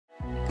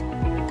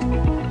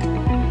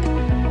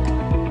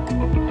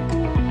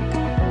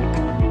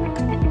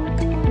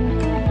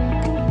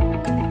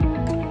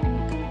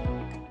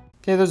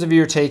Okay, those of you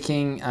who are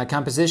taking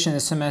composition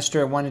this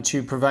semester, I wanted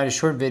to provide a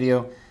short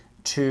video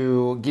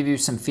to give you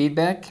some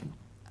feedback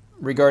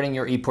regarding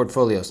your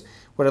e-portfolios.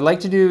 What I'd like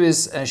to do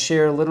is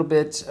share a little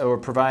bit or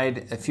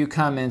provide a few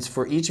comments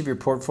for each of your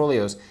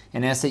portfolios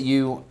and ask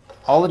that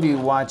all of you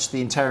watch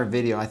the entire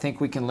video. I think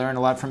we can learn a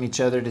lot from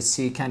each other to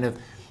see kind of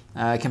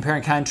compare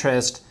and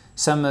contrast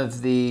some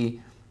of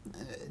the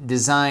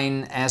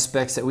design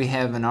aspects that we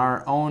have in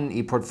our own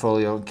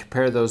e-portfolio and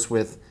compare those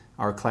with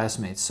our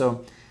classmates.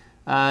 So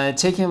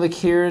taking a look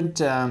here at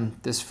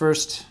the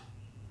first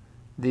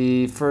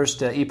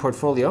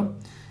e-portfolio.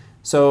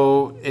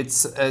 So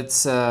it's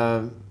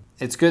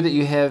good that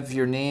you have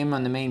your name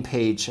on the main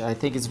page. I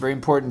think it's very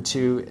important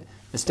to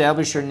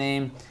establish your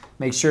name,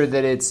 make sure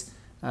that it's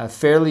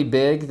fairly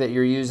big, that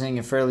you're using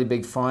a fairly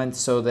big font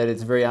so that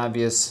it's very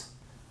obvious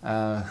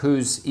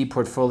whose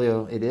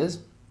e-portfolio it is.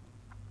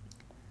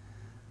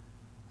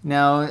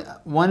 Now,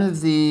 one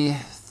of the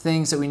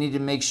things that we need to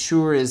make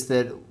sure is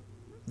that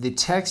the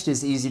text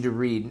is easy to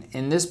read.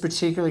 In this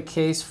particular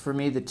case, for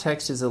me, the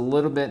text is a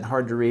little bit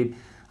hard to read.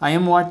 I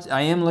am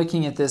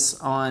looking at this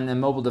on a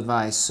mobile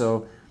device,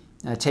 so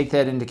take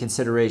that into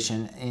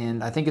consideration.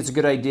 And I think it's a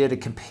good idea to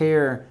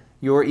compare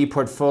your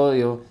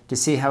e-portfolio to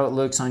see how it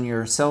looks on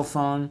your cell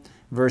phone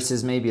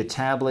versus maybe a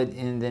tablet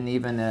and then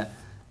even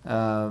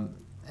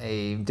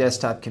a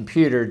desktop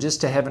computer,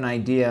 just to have an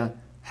idea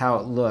how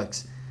it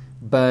looks.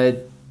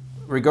 But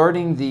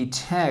regarding the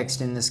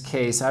text in this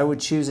case, I would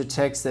choose a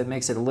text that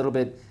makes it a little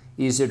bit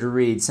easier to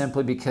read,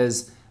 simply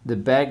because the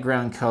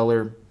background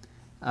color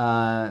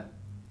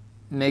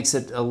makes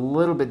it a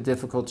little bit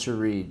difficult to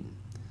read.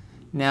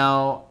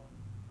 Now,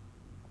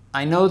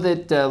 I know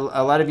that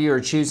a lot of you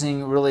are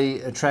choosing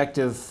really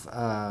attractive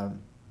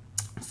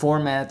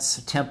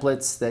formats,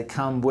 templates that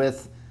come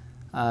with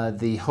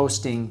the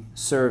hosting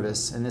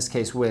service, in this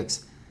case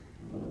Wix.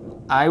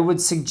 I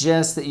would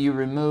suggest that you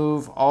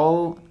remove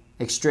all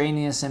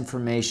extraneous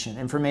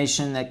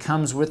information that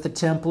comes with the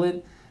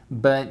template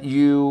but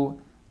you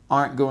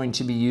aren't going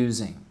to be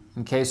using.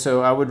 Okay,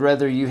 so I would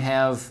rather you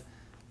have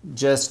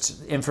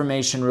just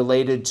information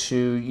related to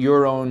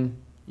your own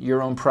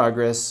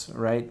progress,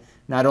 right?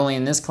 Not only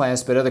in this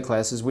class but other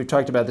classes. We've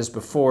talked about this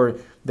before,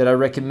 that I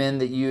recommend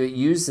that you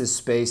use this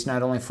space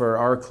not only for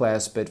our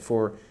class but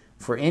for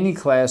any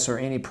class or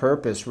any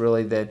purpose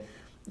really that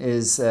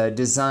is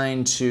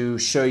designed to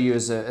show you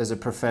as a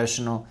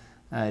professional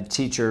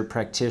teacher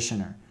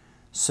practitioner.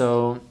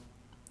 So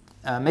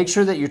make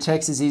sure that your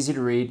text is easy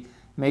to read.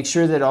 Make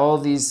sure that all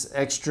these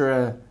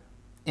extra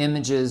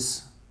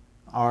images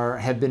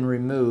have been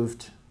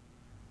removed.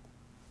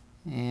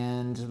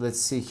 And let's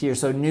see here.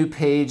 So new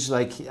page,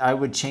 like I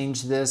would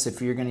change this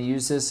if you're going to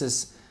use this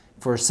as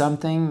for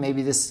something.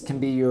 Maybe this can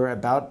be your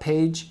about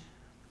page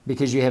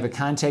because you have a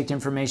contact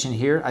information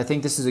here. I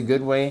think this is a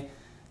good way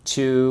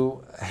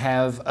to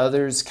have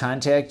others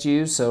contact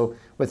you. So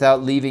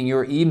without leaving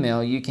your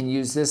email, you can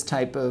use this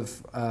type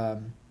of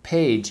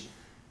page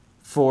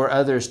for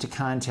others to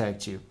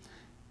contact you.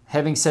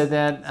 Having said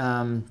that,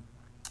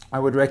 I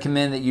would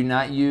recommend that you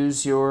not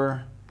use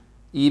your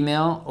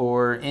email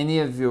or any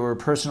of your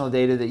personal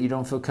data that you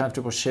don't feel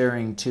comfortable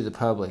sharing to the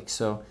public.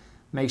 So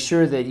make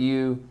sure that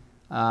you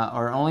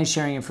are only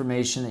sharing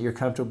information that you're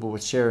comfortable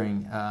with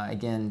sharing,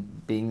 again,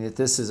 being that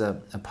this is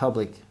a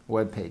public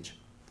web page.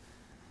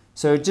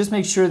 So just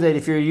make sure that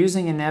if you're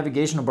using a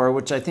navigational bar,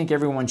 which I think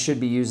everyone should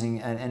be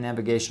using a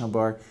navigational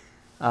bar,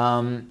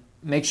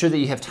 make sure that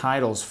you have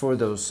titles for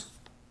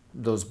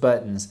those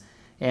buttons.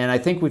 And I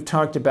think we've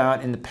talked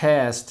about in the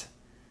past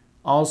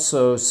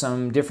also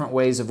some different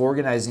ways of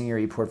organizing your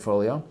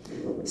e-portfolio.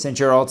 Since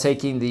you're all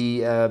taking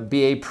the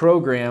BA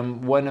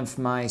program, one of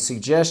my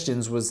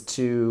suggestions was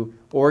to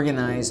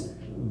organize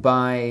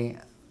by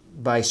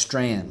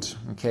strand.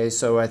 Okay,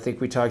 so I think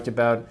we talked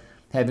about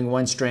having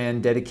one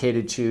strand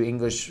dedicated to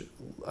English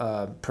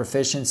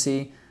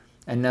proficiency,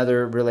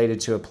 another related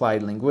to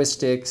applied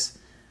linguistics,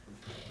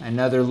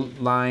 another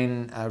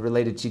line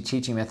related to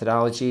teaching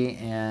methodology,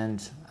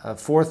 and a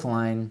fourth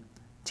line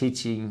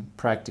teaching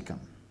practicum.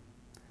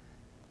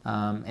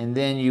 And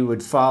then you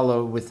would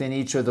follow within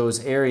each of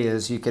those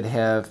areas. You could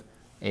have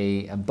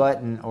a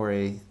button or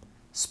a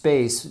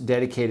space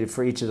dedicated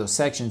for each of those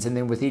sections, and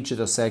then with each of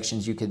those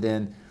sections you could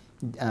then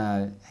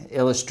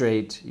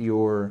illustrate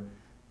your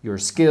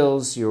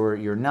skills,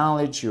 your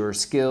knowledge, your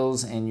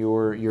skills, and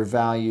your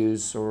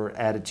values or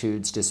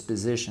attitudes,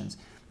 dispositions.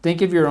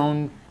 Think of your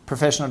own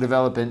professional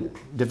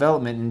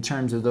development in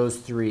terms of those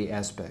three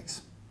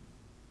aspects.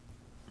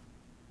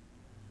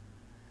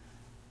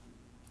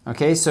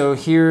 Okay, so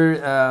here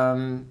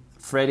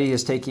Freddie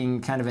is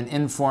taking kind of an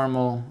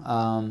informal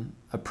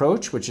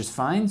approach, which is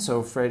fine.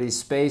 So Freddie's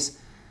space.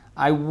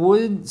 I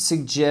would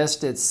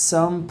suggest at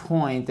some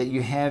point that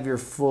you have your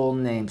full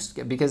names,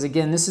 because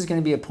again, this is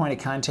going to be a point of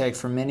contact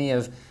for many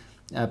of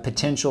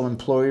potential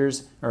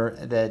employers or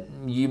that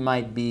you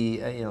might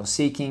be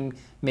seeking,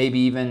 maybe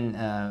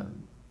even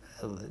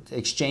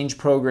exchange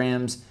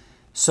programs.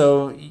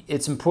 So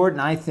it's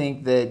important, I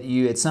think, that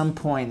you at some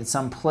point, at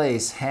some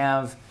place,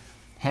 have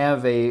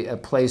a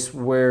place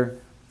where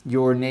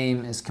your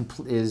name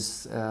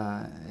is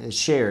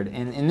shared.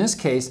 And in this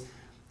case,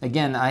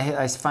 again,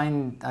 I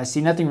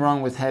see nothing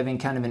wrong with having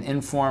kind of an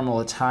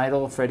informal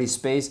title, Freddie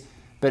Space,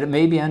 but it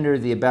may be under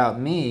the About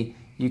Me,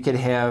 you could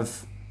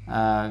have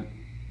the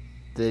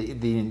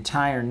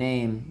entire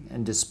name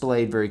and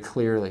displayed very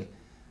clearly.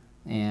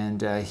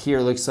 And here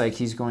it looks like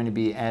he's going to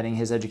be adding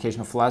his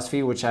educational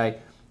philosophy, which I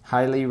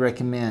highly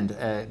recommend.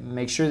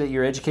 Make sure that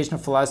your educational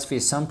philosophy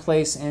is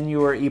someplace in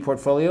your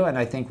ePortfolio, and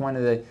I think one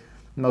of the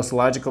most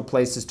logical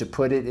places to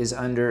put it is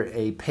under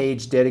a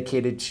page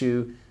dedicated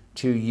to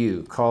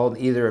you, called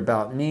either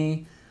About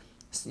Me.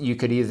 You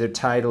could either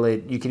title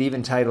it, you could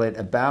even title it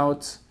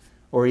About,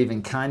 or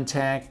even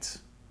Contact.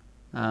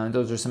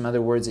 Those are some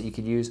other words that you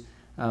could use,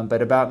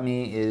 but About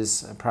Me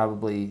is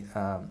probably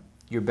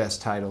your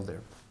best title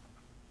there.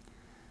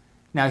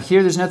 Now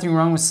here, there's nothing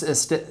wrong with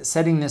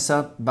setting this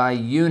up by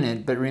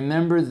unit, but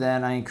remember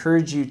that I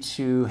encourage you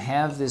to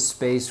have this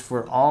space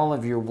for all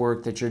of your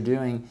work that you're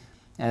doing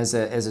as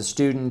a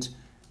student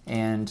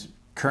and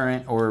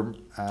current or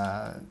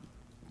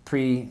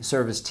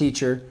pre-service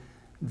teacher,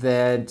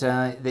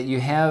 that you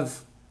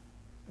have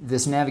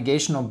this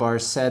navigational bar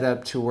set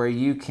up to where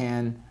you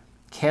can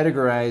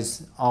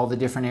categorize all the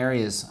different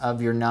areas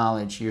of your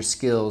knowledge, your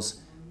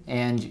skills,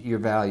 and your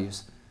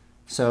values.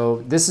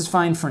 So this is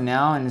fine for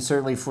now, and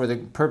certainly for the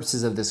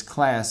purposes of this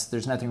class,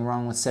 there's nothing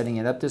wrong with setting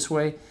it up this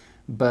way.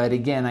 But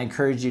again, I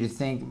encourage you to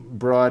think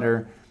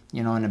broader,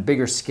 on a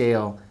bigger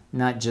scale,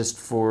 not just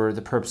for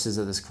the purposes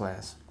of this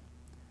class.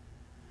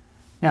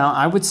 Now,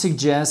 I would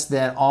suggest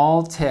that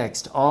all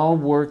text, all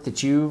work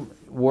that you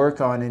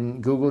work on in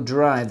Google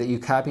Drive, that you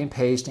copy and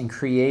paste and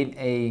create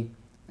a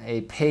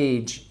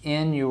page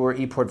in your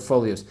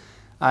ePortfolios.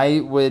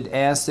 I would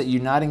ask that you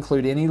not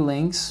include any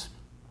links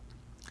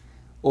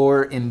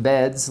or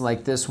embeds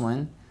like this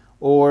one,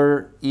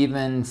 or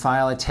even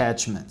file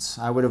attachments.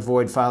 I would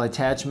avoid file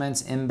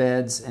attachments,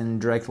 embeds, and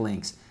direct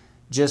links.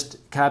 Just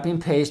copy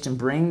and paste and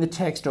bring the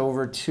text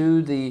over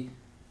to the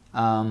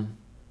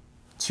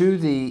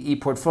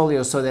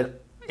ePortfolio so that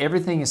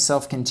everything is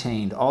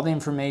self-contained. All the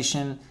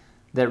information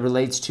that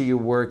relates to your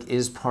work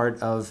is part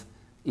of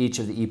each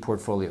of the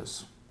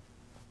ePortfolios.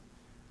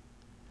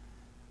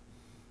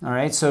 All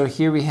right, so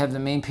here we have the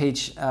main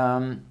page.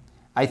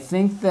 I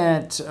think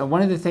that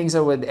one of the things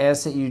I would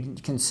ask that you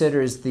consider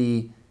is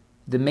the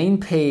main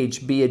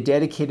page be a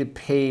dedicated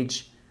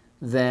page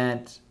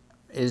that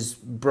is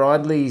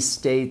broadly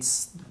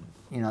states,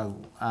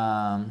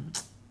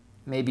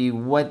 maybe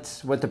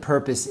what the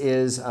purpose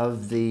is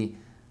of the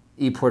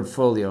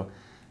ePortfolio.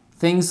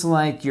 Things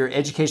like your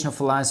educational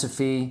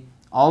philosophy,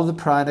 all the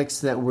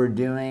products that we're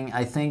doing,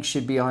 I think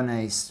should be on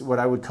what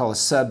I would call a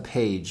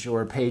sub-page,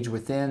 or a page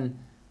within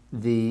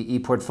the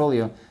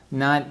ePortfolio,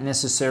 not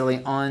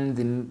necessarily on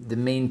the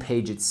main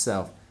page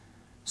itself.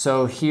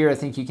 So here I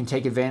think you can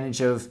take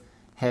advantage of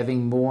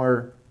having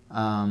more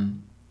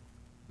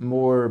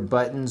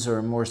buttons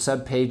or more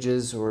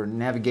subpages or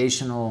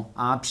navigational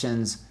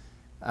options,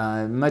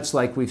 much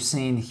like we've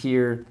seen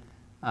here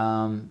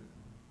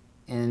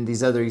in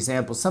these other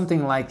examples.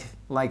 Something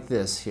like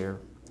this here,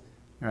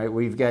 right?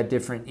 We've got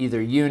different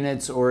either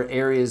units or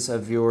areas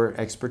of your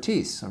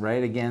expertise,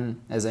 right?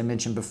 Again, as I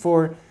mentioned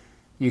before,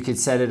 you could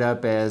set it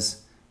up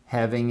as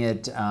having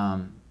it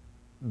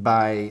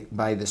by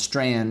the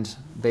strand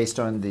based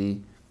on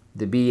the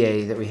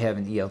BA that we have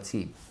in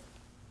ELT.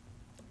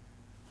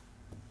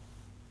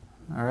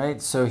 All right,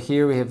 so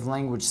here we have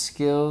language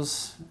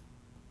skills.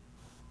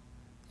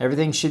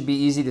 Everything should be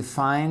easy to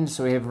find.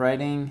 So we have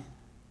writing.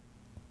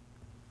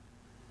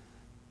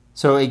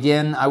 So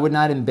again, I would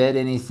not embed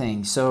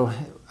anything. So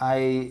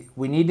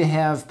we need to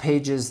have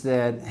pages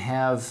that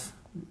have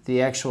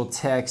the actual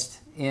text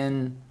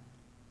in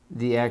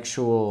the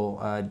actual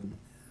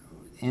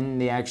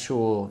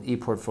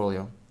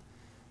ePortfolio.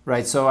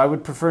 Right, so I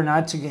would prefer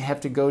not to have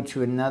to go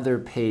to another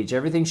page.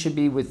 Everything should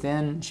be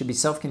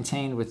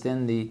self-contained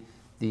within the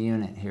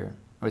unit here,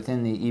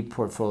 within the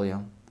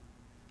ePortfolio.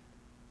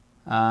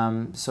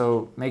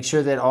 So make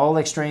sure that all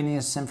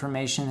extraneous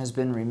information has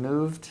been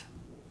removed.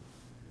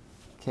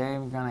 Okay,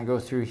 we're going to go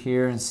through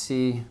here and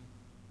see.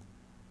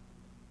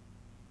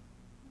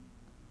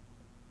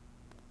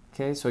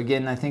 Okay, so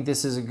again, I think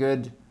this is a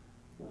good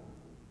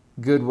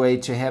way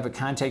to have a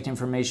contact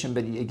information,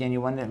 but again, you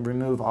want to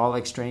remove all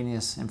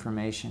extraneous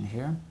information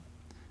here.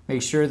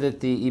 Make sure that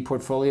the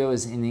ePortfolio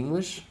is in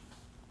English,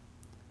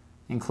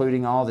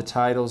 including all the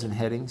titles and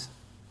headings.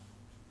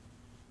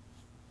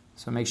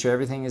 So make sure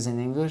everything is in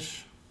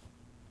English.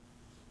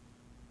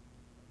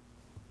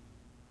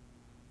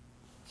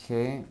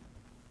 Okay.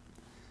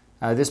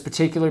 This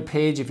particular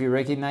page, if you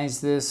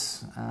recognize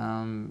this,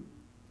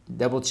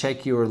 double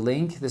check your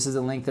link. This is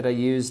a link that I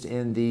used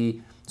in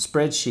the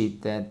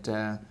spreadsheet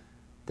that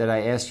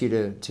I asked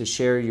you to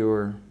share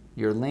your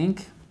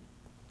link.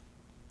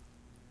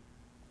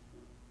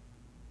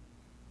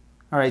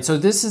 All right, so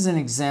this is an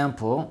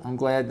example. I'm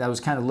glad I was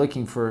kind of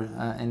looking for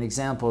an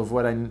example of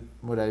what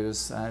I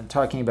was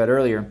talking about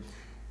earlier.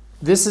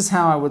 This is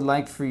how I would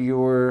like for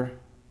your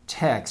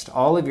text,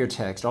 all of your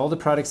text, all the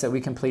products that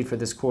we complete for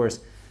this course,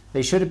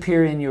 they should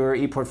appear in your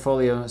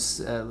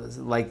ePortfolio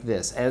like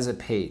this, as a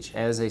page,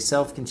 as a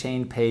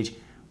self-contained page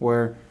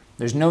where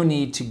there's no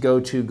need to go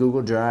to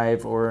Google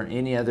Drive or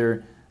any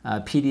other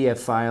PDF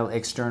file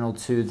external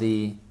to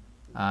the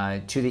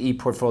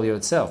ePortfolio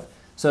itself.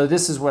 So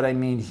this is what I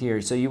mean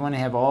here. So you want to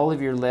have all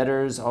of your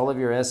letters, all of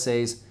your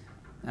essays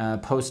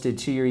posted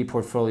to your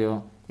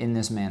ePortfolio in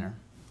this manner.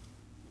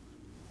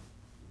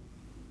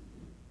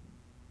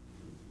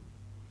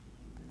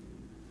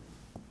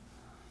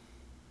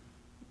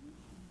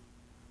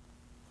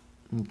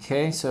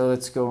 Okay, so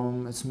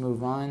let's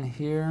move on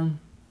here.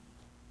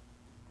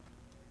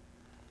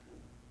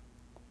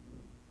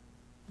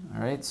 All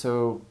right,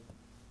 so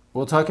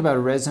we'll talk about a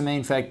resume.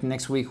 In fact,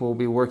 next week we'll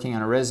be working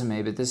on a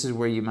resume, but this is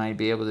where you might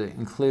be able to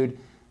include.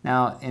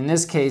 Now, in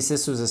this case,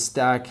 this was a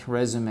stock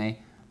resume,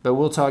 but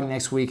we'll talk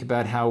next week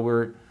about how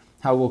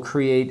we'll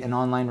create an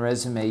online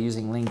resume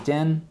using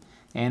LinkedIn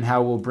and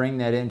how we'll bring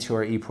that into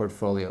our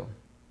ePortfolio.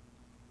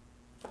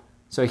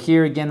 So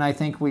here again, I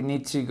think we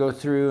need to go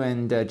through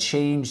and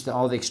change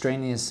all the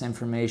extraneous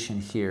information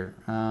here.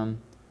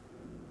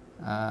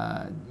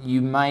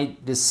 You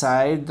might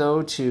decide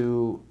though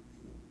to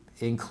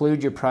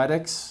include your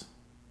products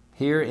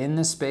here in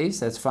this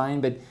space. That's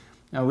fine, but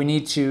we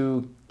need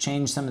to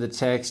change some of the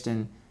text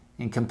and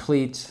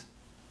complete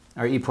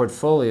our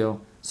ePortfolio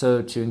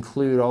so to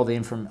include all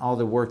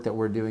the work that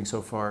we're doing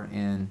so far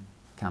in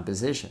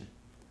composition.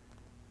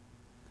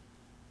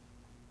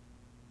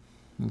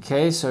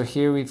 Okay, so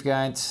here we've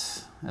got,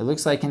 it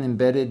looks like an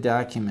embedded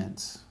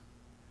document.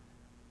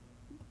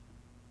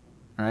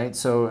 All right,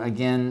 so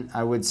again,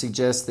 I would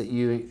suggest that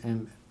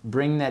you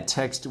bring that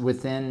text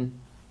within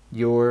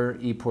your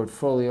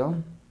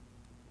ePortfolio.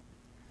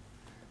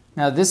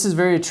 Now this is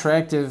very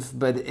attractive,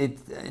 but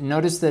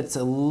notice that it's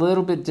a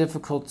little bit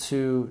difficult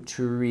to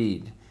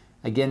read.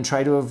 Again,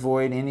 try to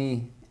avoid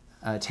any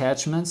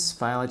attachments,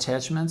 file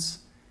attachments.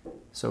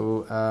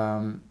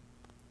 So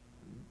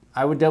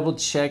I would double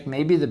check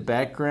maybe the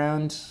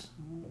background.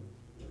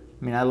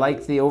 I mean, I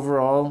like the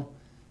overall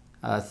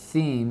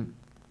theme,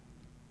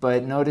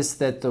 but notice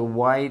that the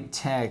white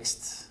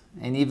text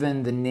and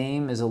even the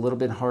name is a little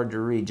bit hard to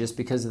read just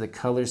because of the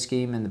color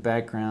scheme and the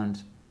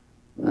background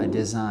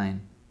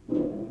design.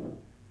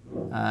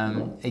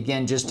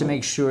 Again, just to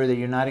make sure that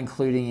you're not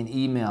including an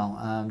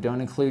email.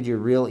 Don't include your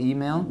real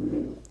email.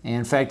 And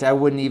in fact, I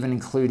wouldn't even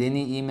include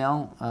any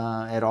email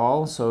at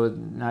all, so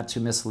not to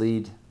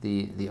mislead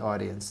the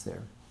audience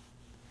there.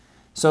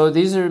 So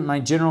these are my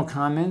general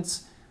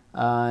comments.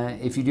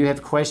 If you do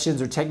have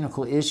questions or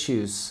technical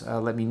issues,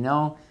 let me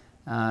know.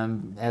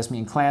 Ask me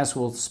in class.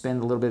 We'll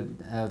spend a little bit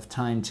of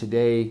time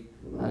today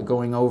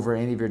going over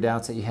any of your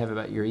doubts that you have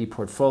about your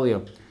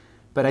ePortfolio.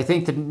 But I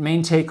think the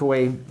main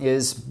takeaway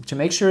is to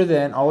make sure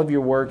that all of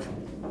your work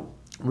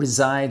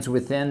resides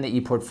within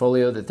the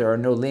ePortfolio, that there are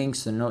no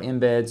links, there are no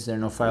embeds, there are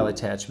no file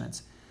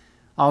attachments.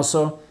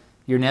 Also,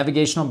 your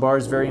navigational bar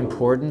is very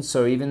important,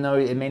 so even though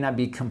it may not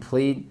be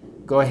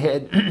complete, go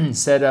ahead and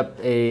set up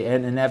a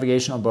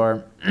navigational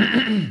bar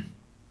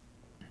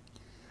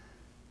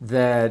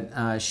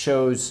that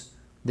shows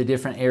the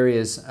different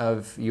areas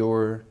of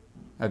your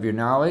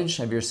knowledge,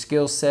 of your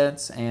skill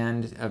sets,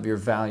 and of your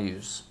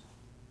values.